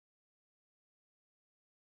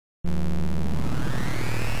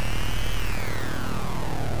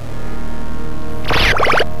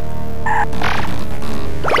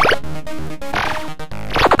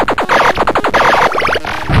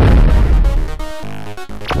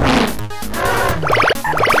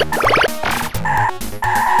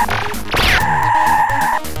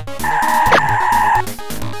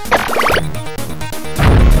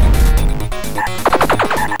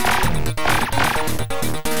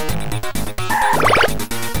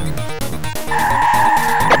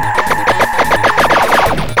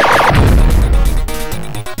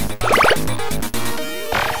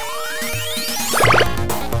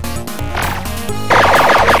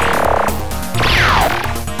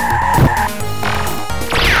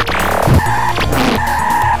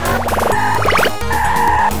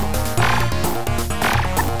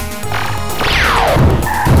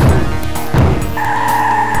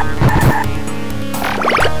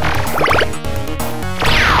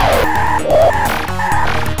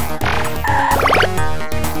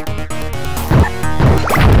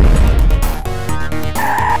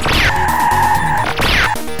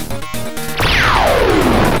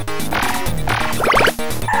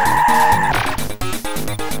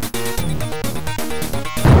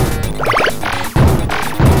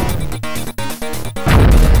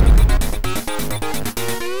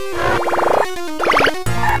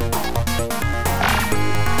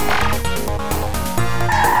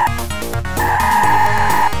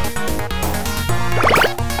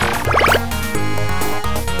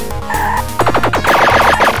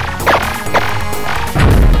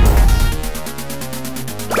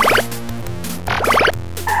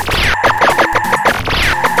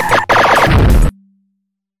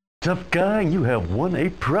Tough guy, you have won a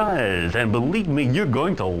prize, and believe me, you're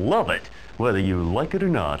going to love it, whether you like it or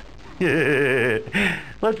not.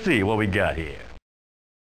 Let's see what we got here.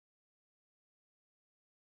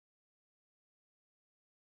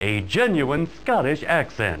 A genuine Scottish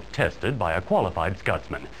accent, tested by a qualified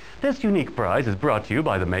Scotsman. This unique prize is brought to you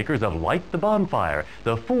by the makers of Light the Bonfire,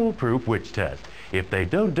 the foolproof witch test. If they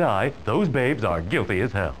don't die, those babes are guilty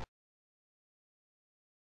as hell.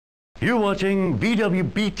 You're watching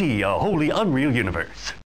VWBT, a wholly unreal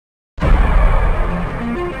universe.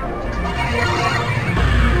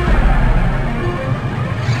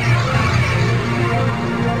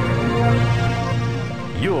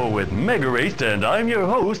 You're with Megarace, and I'm your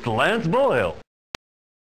host, Lance Boyle.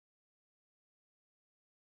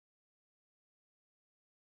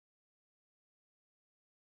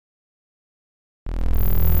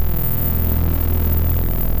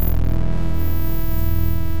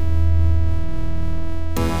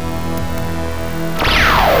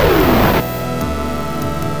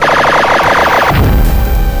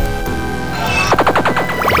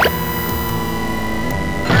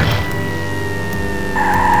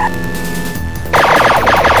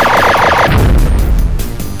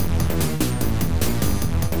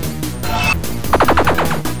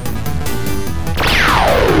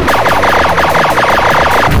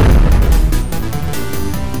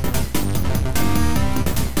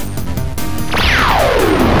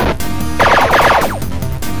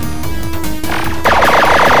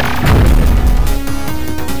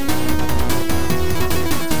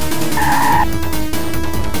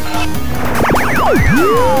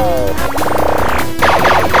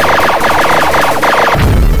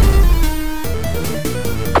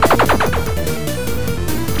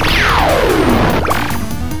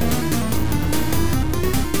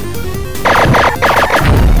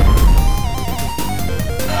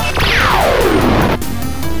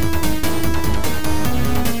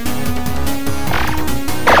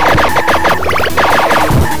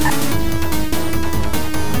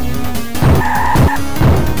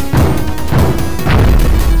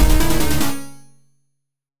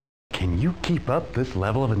 Can you keep up this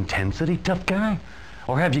level of intensity, tough guy?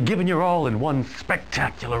 Or have you given your all in one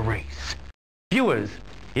spectacular race? Viewers,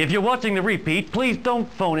 if you're watching the repeat, please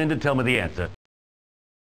don't phone in to tell me the answer.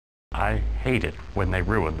 I hate it when they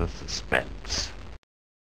ruin the suspense.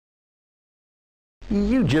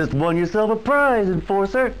 You just won yourself a prize,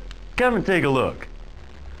 Enforcer. Come and take a look.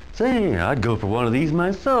 Say, I'd go for one of these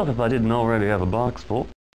myself if I didn't already have a box full.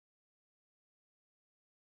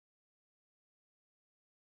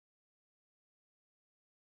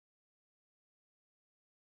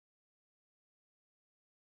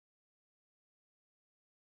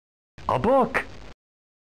 A book!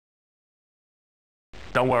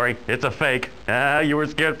 Don't worry, it's a fake. You were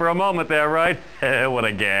scared for a moment there, right? What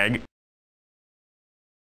a gag.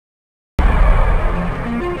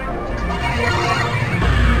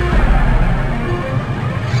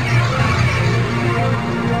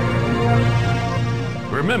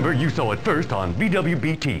 Remember, you saw it first on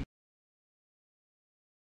VWBT.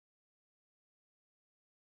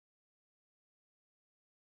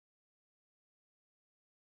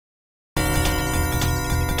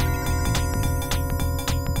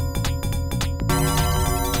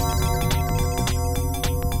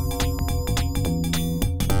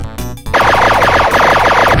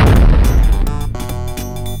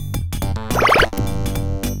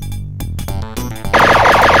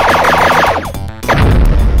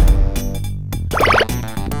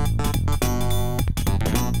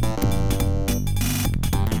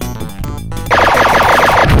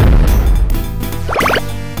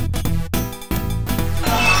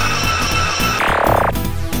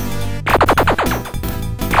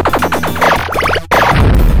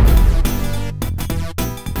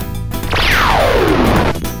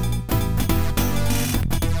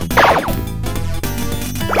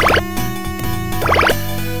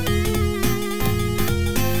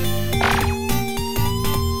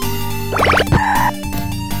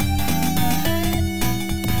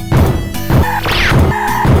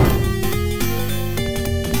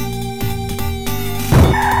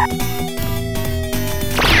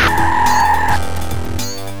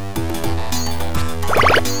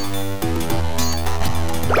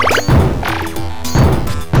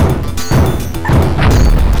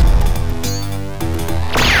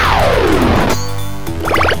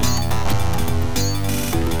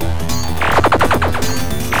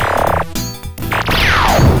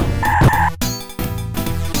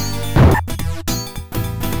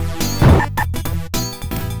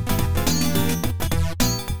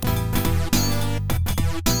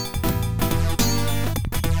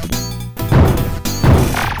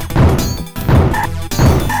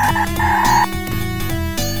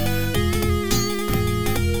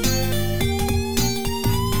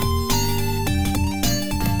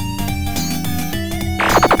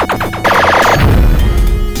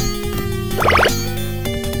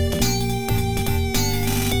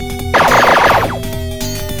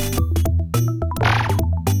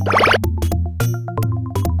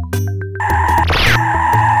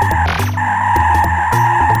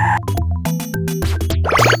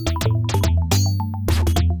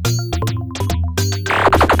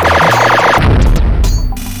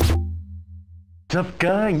 Tough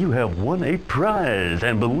guy, you have won a prize,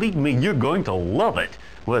 and believe me, you're going to love it,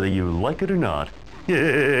 whether you like it or not.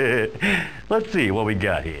 Let's see what we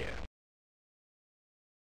got here.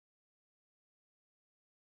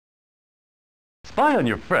 Spy on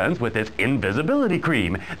your friends with this invisibility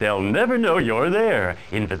cream. They'll never know you're there.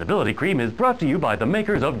 Invisibility cream is brought to you by the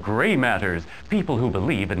makers of Gray Matters, people who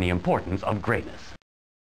believe in the importance of grayness.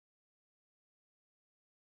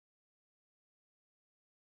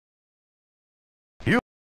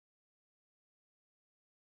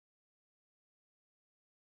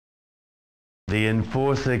 The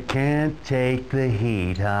enforcer can't take the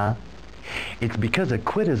heat, huh? It's because of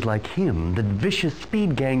quitters like him that vicious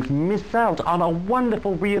speed gangs miss out on a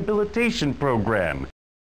wonderful rehabilitation program.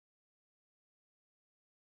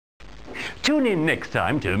 Tune in next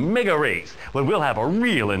time to Megarace, where we'll have a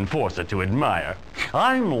real enforcer to admire.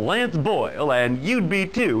 I'm Lance Boyle, and you'd be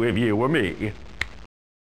too if you were me.